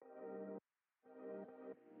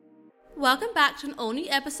Welcome back to an all-new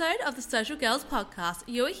episode of the Social Girls podcast.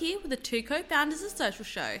 You are here with the two co-founders of Social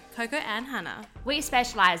Show, Coco and Hannah. We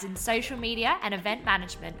specialise in social media and event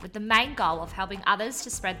management with the main goal of helping others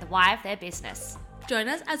to spread the why of their business. Join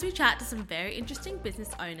us as we chat to some very interesting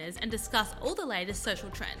business owners and discuss all the latest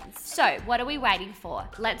social trends. So, what are we waiting for?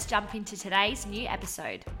 Let's jump into today's new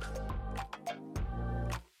episode.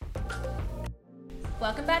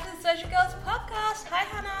 Welcome back to the Social Girls podcast. Hi,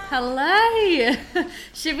 Hannah. Hello!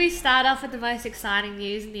 Should we start off with the most exciting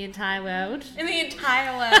news in the entire world? In the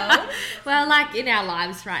entire world? Well, like in our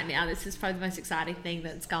lives right now, this is probably the most exciting thing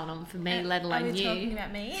that's going on for me, let alone you. Are we talking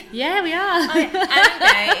about me? Yeah, we are.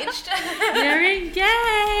 I'm engaged. You're engaged!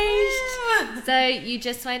 So you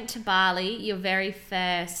just went to Bali, your very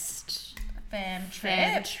first fam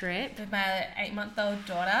trip with my 8-month-old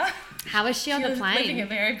daughter. How was she on the plane? Living a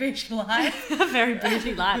very bougie life. A very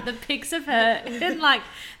bougie life. The pics of her and like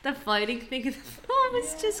the floating thing in the floor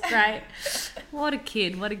was just great. What a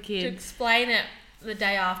kid, what a kid. To explain it, the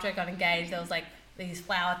day after I got engaged, there was like these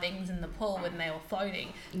flower things in the pool when they were floating.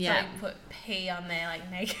 Yeah. So I put pee on there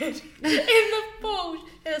like naked in the pool.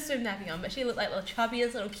 She had a swim napping on, but she looked like the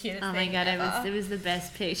chubbiest little cutest Oh my thing god, ever. it was the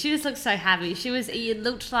best pic. She just looked so happy. It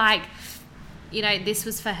looked like, you know, this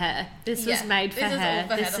was for her. This was made for her.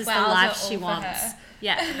 This is the life she wants.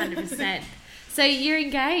 Yeah, 100%. So you're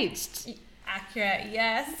engaged. Accurate,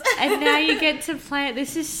 yes. And now you get to plan.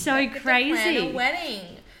 This is so crazy. Plan a wedding.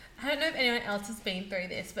 I don't know if anyone else has been through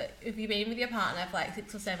this, but if you've been with your partner for like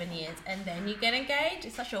 6 or 7 years and then you get engaged,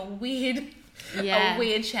 it's such a weird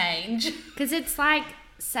change. Because it's like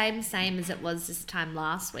same as it was this time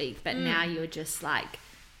last week, but now you're just like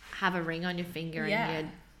have a ring on your finger and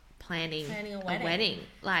you're planning a wedding.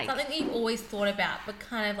 Like something that you've always thought about but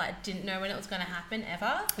kind of like didn't know when it was going to happen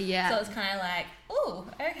ever. Yeah. So it's kind of like, oh,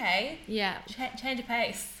 okay. Yeah. Change of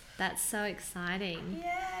pace. That's so exciting.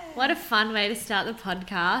 Yeah. What a fun way to start the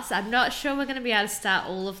podcast. I'm not sure we're going to be able to start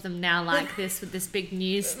all of them now like this with this big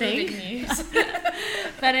news thing. Big news.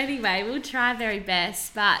 But anyway, we'll try our very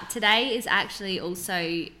best. But today is actually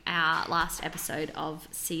also our last episode of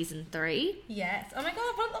season 3. Yes. Oh my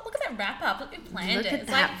god, look at that wrap up. Look, we planned Look it. at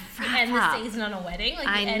It's that like you end the season on a wedding. Like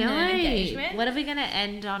you end on an engagement. What are we going to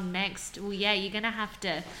end on next? Well, yeah, you're going to have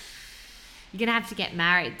to get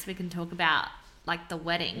married so we can talk about like the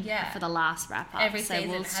wedding for the last wrap up. Every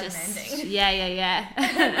season has an ending.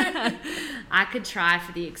 Yeah. I could try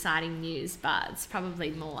for the exciting news, but it's probably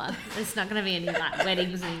more. There's not going to be any like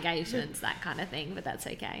weddings and engagements, that kind of thing, but that's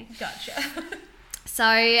okay. Gotcha.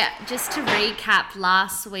 So just to recap,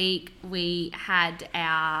 last week we had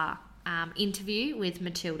our interview with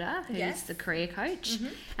Matilda, who's the career coach. Mm-hmm.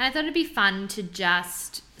 And I thought it'd be fun to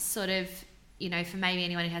just sort of, you know, for maybe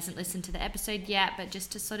anyone who hasn't listened to the episode yet, but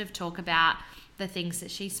just to sort of talk about the things that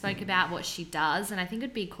she spoke about, what she does. And I think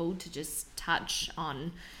it'd be cool to just touch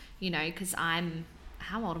on, you know, because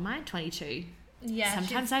how old am I? 22. Yeah.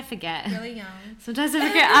 Sometimes I forget. Really young. Sometimes I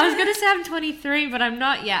forget. I was going to say I'm 23, but I'm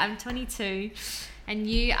not yet. I'm 22. And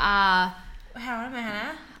you are... How old am I,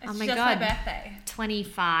 Hannah? It's my just God. my birthday.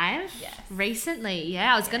 25? Yes. Recently,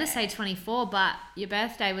 yeah. I was going to say 24, but your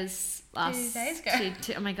birthday was last... 2 days ago.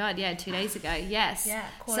 Oh my God, yeah, 2 days ago. Yes. Yeah,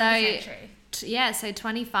 quarter of a century. So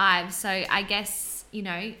 25. So I guess, you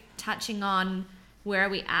know, touching on where are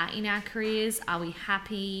we at in our careers? Are we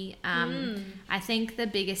happy? I think the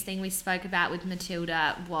biggest thing we spoke about with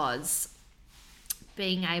Matilda was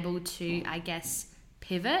being able to, I guess,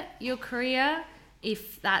 pivot your career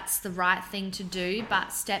if that's the right thing to do.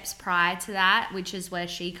 But steps prior to that, which is where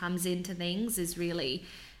she comes into things, is really,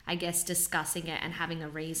 I guess, discussing it and having a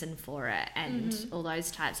reason for it and all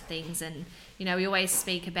those types of things. And, you know, we always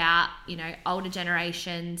speak about, you know, older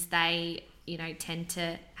generations, they, you know, tend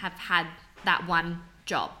to have had that one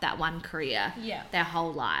job, that one career their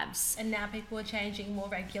whole lives. And now people are changing more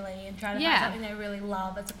regularly and trying to find something they really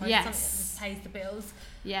love as opposed to something that just pays the bills.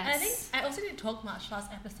 Yes. And I think I also didn't talk much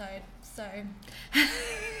last episode, so I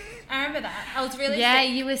remember that. I was really sick.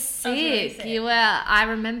 You were sick. You were. I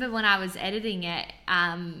remember when I was editing it,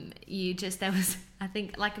 there was, I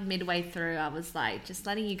think like midway through, I was like, just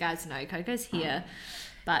letting you guys know Coco's here.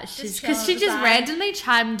 But she just randomly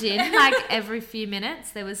chimed in like every few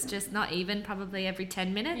minutes. There was just not even probably every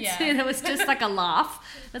 10 minutes. Yeah. There was just like a laugh.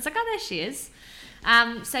 It's like, oh, there she is.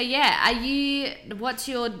 What's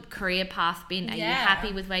your career path been? Are you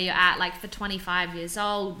happy with where you're at? Like for 25 years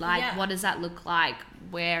old, what does that look like?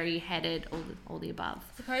 Where are you headed? All the above.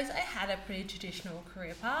 I suppose I had a pretty traditional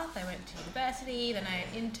career path. I went to university, then I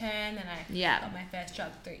interned, then I got my first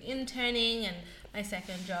job through interning and my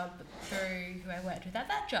second job through who I worked with at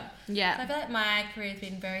that job. Yeah. So I feel like my career has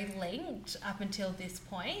been very linked up until this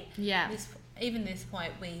point. Yeah. Even this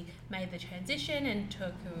point, we made the transition and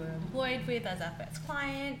took who we were employed with as our first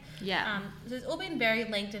client. Yeah. So it's all been very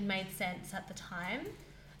linked and made sense at the time.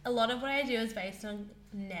 A lot of what I do is based on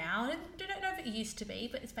now. I don't know if it used to be,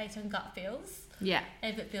 but it's based on gut feels. Yeah.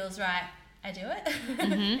 And if it feels right, I do it. Mm-hmm.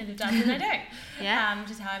 And if it doesn't, I don't. Yeah.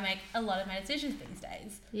 Which is how I make a lot of my decisions these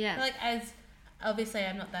days. Yeah. Like obviously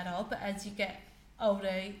I'm not that old, but as you get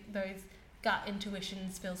older, those gut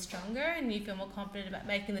intuitions feel stronger and you feel more confident about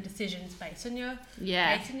making the decisions based on your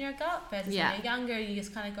gut versus when you're younger, you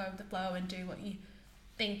just kind of go with the flow and do what you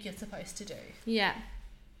think you're supposed to do. Yeah.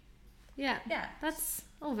 That's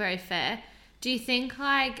all very fair. Do you think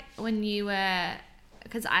like when you were,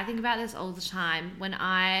 because I think about this all the time, when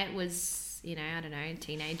I was, I don't know, a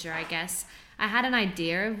teenager, I guess, I had an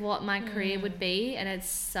idea of what my career would be, and it's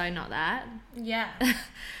so not that. Yeah.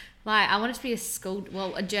 Like, I wanted to be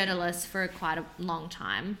a journalist for quite a long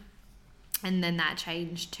time. And then that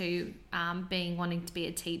changed to wanting to be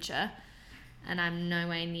a teacher. And I'm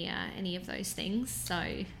nowhere near any of those things. So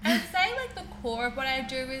I'd say like the core of what I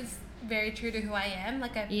do is very true to who I am.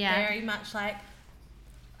 Like I'm very much like,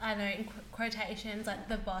 I don't know, in quotations, like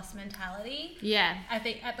the boss mentality. Yeah. I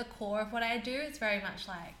think at the core of what I do, it's very much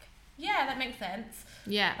like, yeah, that makes sense.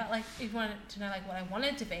 Yeah. But like, if you wanted to know like what I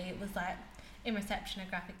wanted to be, it was like in reception, a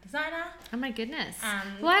graphic designer. Oh my goodness.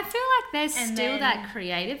 Well, I feel like there's still that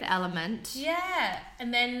creative element. Yeah.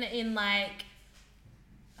 And then in like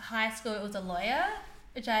high school, it was a lawyer,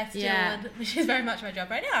 which I still would, which is very much my job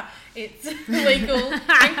right now. It's legal and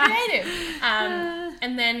creative.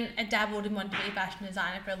 And then I dabbled and wanted to be a fashion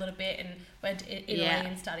designer for a little bit and went to Italy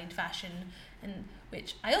and studied fashion, and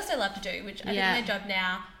which I also love to do, which I think my job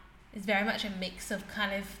now is very much a mix of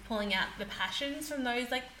kind of pulling out the passions from those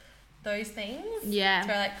things. Yeah. It's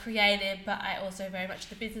very like creative, but I also very much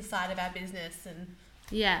the business side of our business and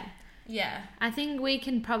yeah. I think we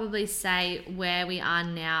can probably say where we are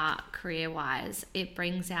now career-wise, it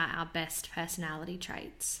brings out our best personality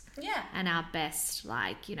traits. Yeah. And our best,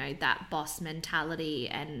 that boss mentality.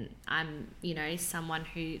 And I'm, someone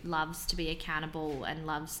who loves to be accountable and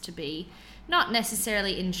loves to be not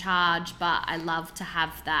necessarily in charge, but I love to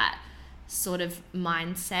have that sort of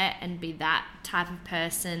mindset and be that type of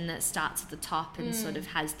person that starts at the top and sort of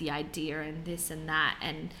has the idea and this and that.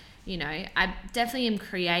 And I definitely am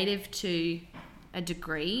creative to a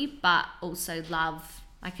degree, but also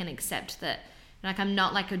I can accept that, I'm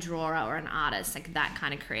not like a drawer or an artist, like that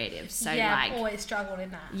kind of creative. So I've always struggled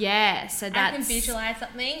in that. Yeah, so that's... I can visualize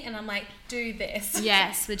something and I'm like, do this.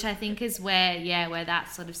 Yes, which I think is where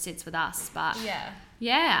that sort of sits with us. But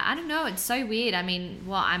yeah, I don't know, it's so weird. I mean,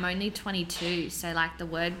 I'm only 22, so like the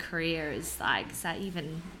word career is like, is that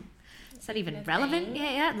even relevant?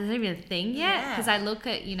 Yeah, there's not even a thing yet. Because I look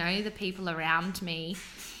at, the people around me,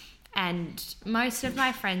 and most of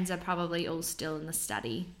my friends are probably all still in the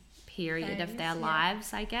study period of their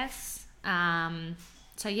lives, I guess.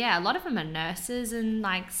 So yeah, a lot of them are nurses and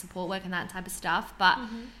like support work and that type of stuff. But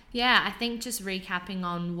yeah, I think just recapping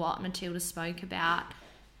on what Matilda spoke about,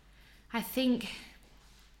 I think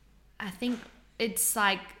it's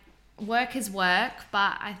like work is work,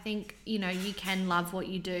 but I think, you can love what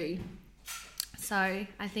you do. So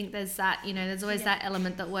I think there's that, there's always that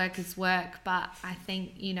element that work is work, but I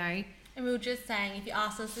think, And we were just saying, if you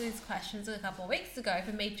asked us these questions a couple of weeks ago,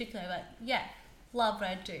 for me particularly, like, love what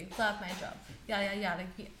I do, love my job, yada, yada.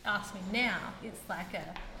 If you ask me now, it's like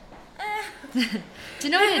Do you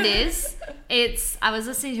know what it is? I was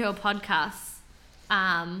listening to a podcast,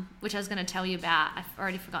 which I was going to tell you about. I've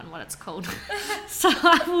already forgotten what it's called. So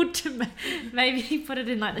I will maybe put it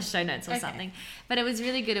in like the show notes or something. But it was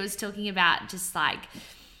really good. It was talking about just like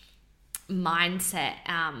mindset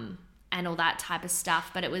and all that type of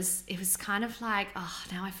stuff. But it was kind of like,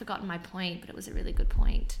 now I've forgotten my point, but it was a really good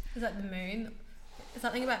point. Was that the moon?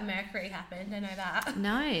 Something about Mercury happened. I know that.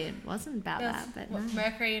 No, it wasn't about that. But no.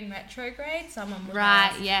 Mercury in retrograde. Someone was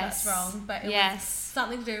yes, that's wrong. But it was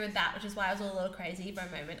something to do with that, which is why I was a little crazy for a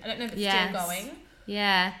moment. I don't know if it's still going.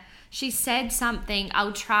 Yeah. She said something.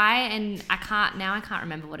 I'll try, and I can't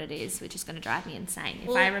remember what it is, which is going to drive me insane.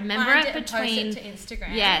 If I remember it between, post it to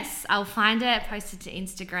Instagram. Yes, I'll find it, post it to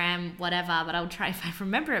Instagram, whatever. But I'll try. If I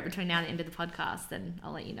remember it between now and the end of the podcast, then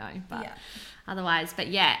I'll let you know. But otherwise,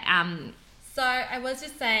 So I was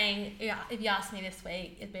just saying, if you asked me this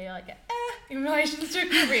week, it'd be like, in relation to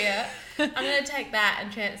a career, I'm going to take that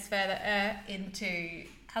and transfer the into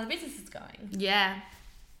how the business is going. Yeah.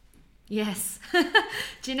 Yes.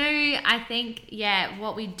 Do you know, I think,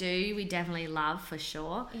 what we do, we definitely love for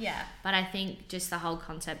sure. Yeah. But I think just the whole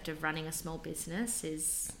concept of running a small business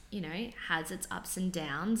is, has its ups and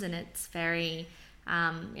downs, and it's very,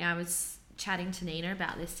 I was chatting to Nina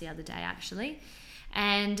about this the other day actually,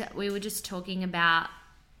 and we were just talking about,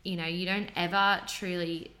 you don't ever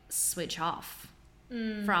truly switch off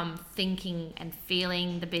from thinking and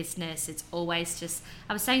feeling the business. It's always just,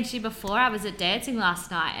 I was saying to you before, I was at dancing last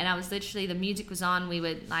night and I was literally, the music was on, we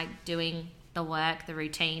were like doing the work, the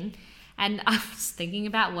routine, and I was thinking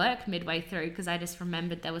about work midway through because I just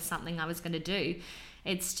remembered there was something I was going to do.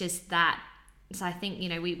 It's just that, so I think,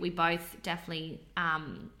 we both definitely are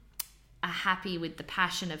happy with the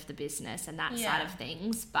passion of the business and that side of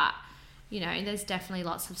things, but there's definitely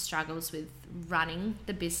lots of struggles with running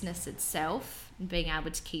the business itself and being able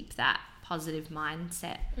to keep that positive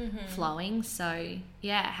mindset flowing. So,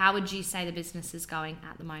 how would you say the business is going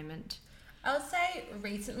at the moment? I would say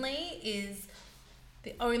recently is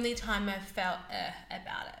the only time I've felt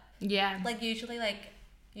about it. Yeah. Like usually,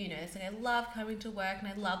 it's like I love coming to work and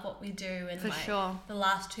I love what we do, and for sure, the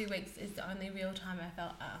last 2 weeks is the only real time I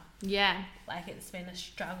felt like it's been a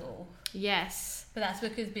struggle. Yes. But that's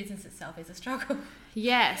because business itself is a struggle.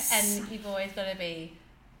 Yes. And you've always got to be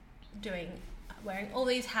wearing all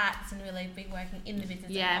these hats and really be working in the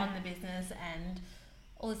business and on the business and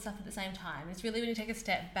all this stuff at the same time. It's really when you take a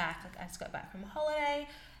step back, like I just got back from a holiday,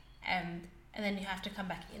 and then you have to come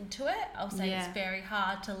back into it. I'll say it's very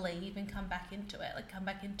hard to leave and come back into it, like come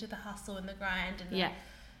back into the hustle and the grind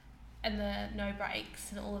and the no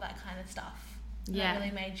breaks and all of that kind of stuff. And that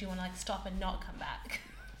really made you want to stop and not come back.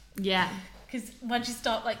 Yeah. Because once you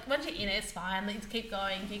stop, once you're in it, it's fine. Just keep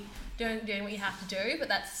going, keep doing what you have to do. But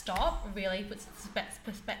that stop really puts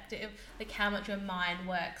perspective, how much your mind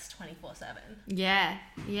works 24/7. Yeah.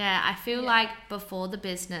 I feel like before the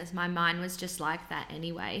business, my mind was just like that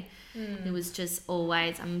anyway. It was just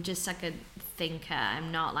always, I'm just like a thinker.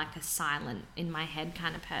 I'm not like a silent in my head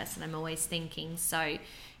kind of person. I'm always thinking. So,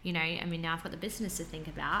 now I've got the business to think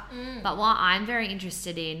about. But what I'm very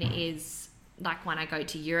interested in is when I go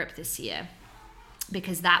to Europe this year,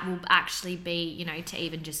 because that will actually be, to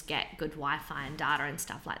even just get good Wi-Fi and data and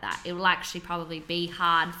stuff like that. It will actually probably be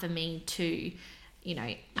hard for me to,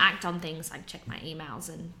 act on things like check my emails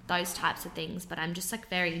and those types of things. But I'm just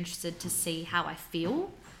very interested to see how I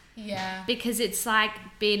feel. Yeah. Because it's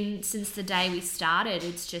been, since the day we started,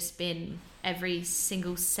 it's just been every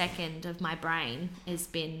single second of my brain has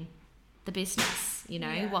been the business,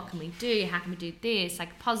 what can we do? How can we do this?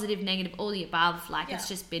 Positive, negative, all the above. It's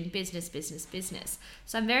just been business.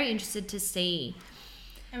 So I'm very interested to see.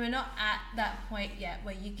 And we're not at that point yet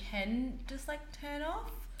where you can just turn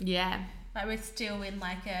off. Yeah. We're still in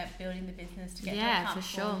a building the business to get to a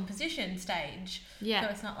comfortable position stage. Yeah.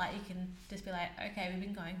 So it's not you can just be okay, we've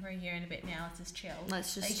been going for a year and a bit now, let's just chill.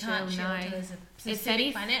 Let's just chill. You can't chill until there's a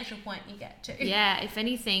specific financial point you get to. Yeah, if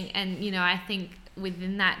anything, and I think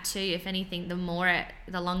within that too, if anything, the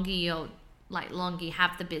longer you're longer you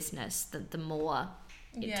have the business, the more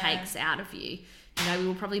it takes out of you. We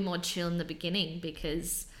were probably more chill in the beginning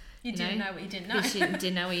because you didn't know what you didn't know. You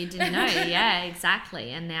didn't know what you didn't know. Yeah,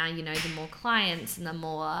 exactly. And now, the more clients and the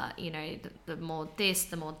more, the more this,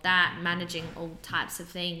 the more that, managing all types of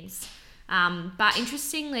things. But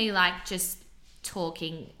interestingly, just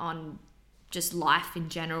talking on just life in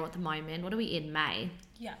general at the moment, what are we in, May?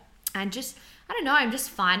 Yeah. And just, I don't know, I'm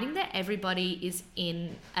just finding that everybody is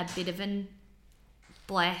in a bit of an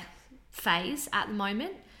bleh phase at the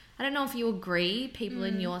moment. I don't know if you agree, people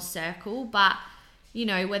in your circle, but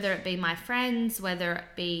whether it be my friends, whether it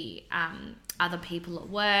be other people at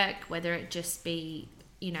work, whether it just be,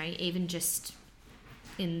 even just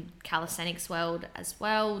in calisthenics world as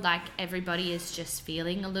well, everybody is just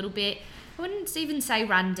feeling a little bit, I wouldn't even say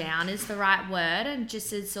run down is the right word, and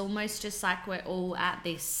just it's almost just we're all at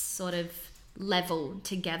this sort of level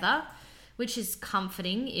together, which is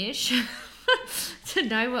comforting-ish. To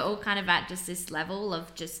know we're all kind of at just this level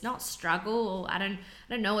of just not struggle, or I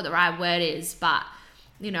don't know what the right word is, but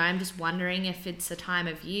I'm just wondering if it's a time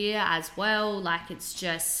of year as well, it's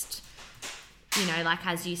just,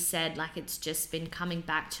 as you said, it's just been coming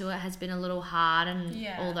back to it has been a little hard and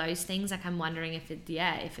all those things. I'm wondering if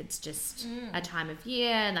it's just a time of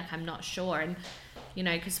year, I'm not sure. And,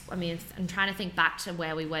 because I'm trying to think back to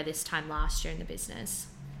where we were this time last year in the business.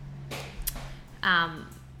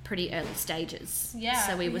 Pretty early stages. Yeah.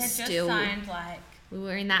 So we were still signed we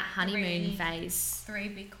were in that honeymoon phase. 3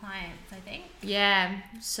 big clients, I think. Yeah.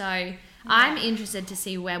 So I'm interested to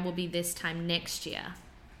see where we'll be this time next year.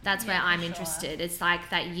 That's where I'm interested. It's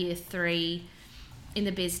that year 3 in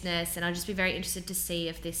the business, and I'll just be very interested to see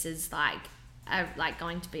if this is like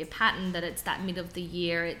going to be a pattern, that it's that mid of the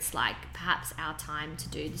year, it's like perhaps our time to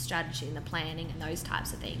do the strategy and the planning and those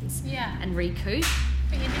types of things. Yeah. And recoup.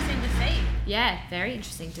 Be interesting to see. Yeah, very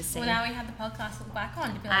interesting to see. Well, now we have the podcast to look back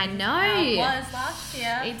on. To be like, I this is know. how it was last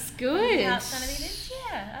year. It's good. How it's going to be this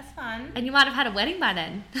year. That's fun. And you might have had a wedding by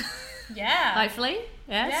then. Yeah. Hopefully.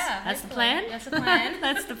 Yes. Yeah. That's hopefully. the plan. That's the plan.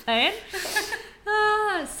 That's the plan.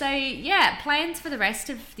 So yeah, plans for the rest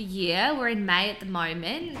of the year. We're in May at the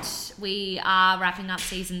moment. We are wrapping up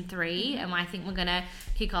season 3, and I think we're gonna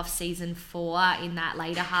kick off season 4 in that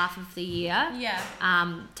later half of the year. Yeah.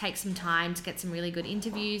 Take some time to get some really good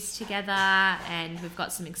interviews together, and we've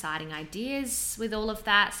got some exciting ideas with all of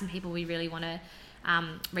that. Some people we really want to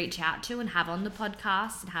reach out to and have on the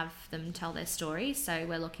podcast and have them tell their story. So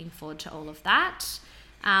we're looking forward to all of that.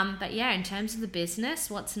 But yeah, in terms of the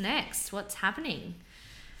business, what's next? What's happening?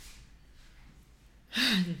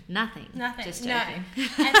 Nothing. Just joking. No.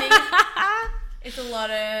 I think it's a lot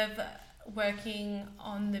of working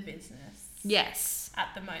on the business. Yes. At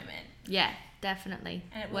the moment. Yeah, definitely.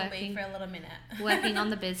 And it will be for a little minute. Working on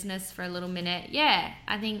the business for a little minute. Yeah,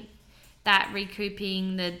 I think that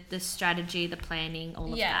recouping, the strategy, the planning,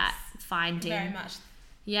 all of that, finding. Very much.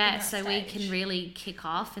 Yeah, so we can really kick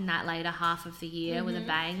off in that later half of the year with a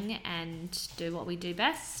bang and do what we do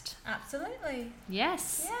best. Absolutely.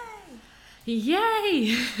 Yes.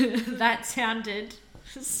 Yay. That sounded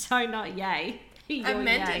so not yay. I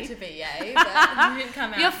meant it to be yay, but it didn't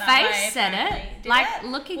come out Your that face way, said apparently. it. Did Like, it?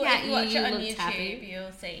 looking at you, watch you it on looked YouTube, happy.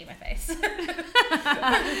 you'll see my face.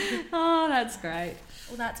 Oh, that's great.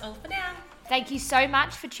 Well, that's all for now. Thank you so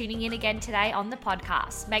much for tuning in again today on the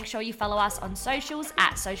podcast. Make sure you follow us on socials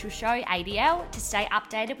at xoxo ADL to stay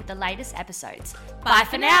updated with the latest episodes. Bye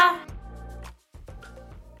for now.